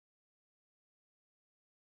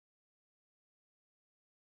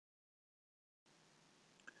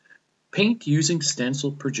Paint using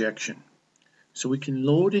stencil projection. So we can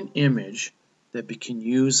load an image that we can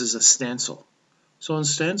use as a stencil. So in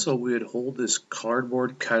Stencil, we would hold this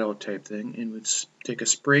cardboard cutout type thing and we'd take a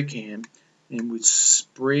spray can and we'd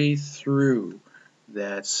spray through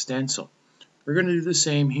that stencil. We're going to do the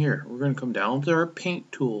same here. We're going to come down to our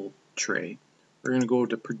paint tool tray. We're going to go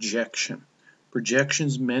to projection. Projection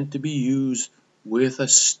is meant to be used with a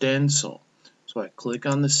stencil. So I click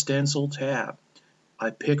on the stencil tab.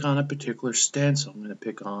 I pick on a particular stencil. I'm going to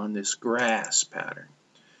pick on this grass pattern.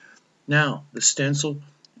 Now the stencil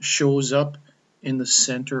shows up in the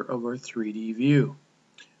center of our 3D view.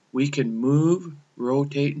 We can move,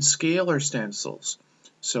 rotate, and scale our stencils.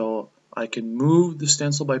 So I can move the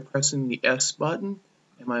stencil by pressing the S button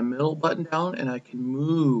and my middle button down, and I can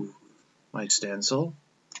move my stencil.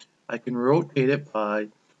 I can rotate it by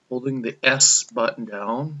holding the S button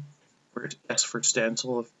down, or S for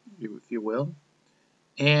stencil if you will,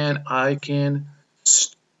 and I can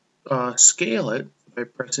scale it by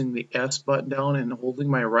pressing the S button down and holding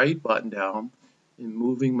my right button down and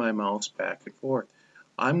moving my mouse back and forth.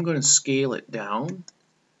 I'm going to scale it down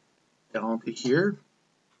to here,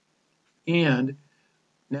 and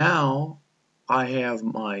now I have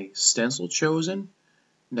my stencil chosen.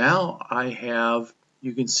 Now I have,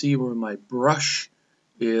 you can see where my brush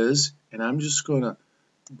is, and I'm just going to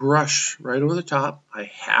brush right over the top. I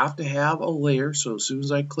have to have a layer, so as soon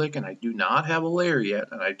as I click and I do not have a layer yet,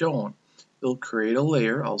 and I don't, it'll create a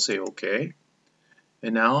layer. I'll say OK,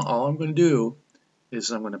 and now all I'm going to do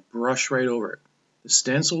is I'm going to brush right over it. The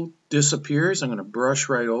stencil disappears. I'm going to brush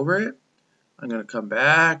right over it. I'm going to come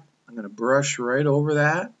back. I'm going to brush right over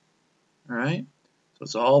that. All right, so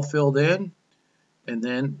it's all filled in. And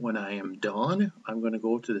then when I am done, I'm going to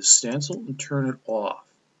go to the stencil and turn it off.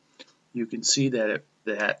 You can see that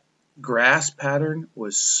that grass pattern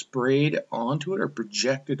was sprayed onto it or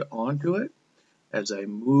projected onto it. As I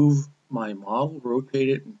move my model, rotate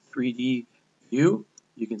it in 3D view,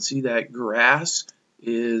 you can see that grass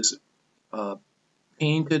is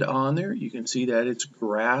painted on there. You can see that it's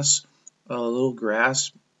grass, a little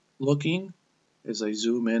grass looking as I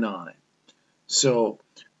zoom in on it. So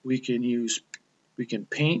we can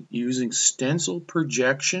paint using stencil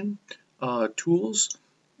projection tools,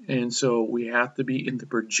 and so we have to be in the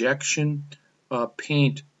projection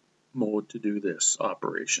paint mode to do this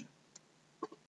operation.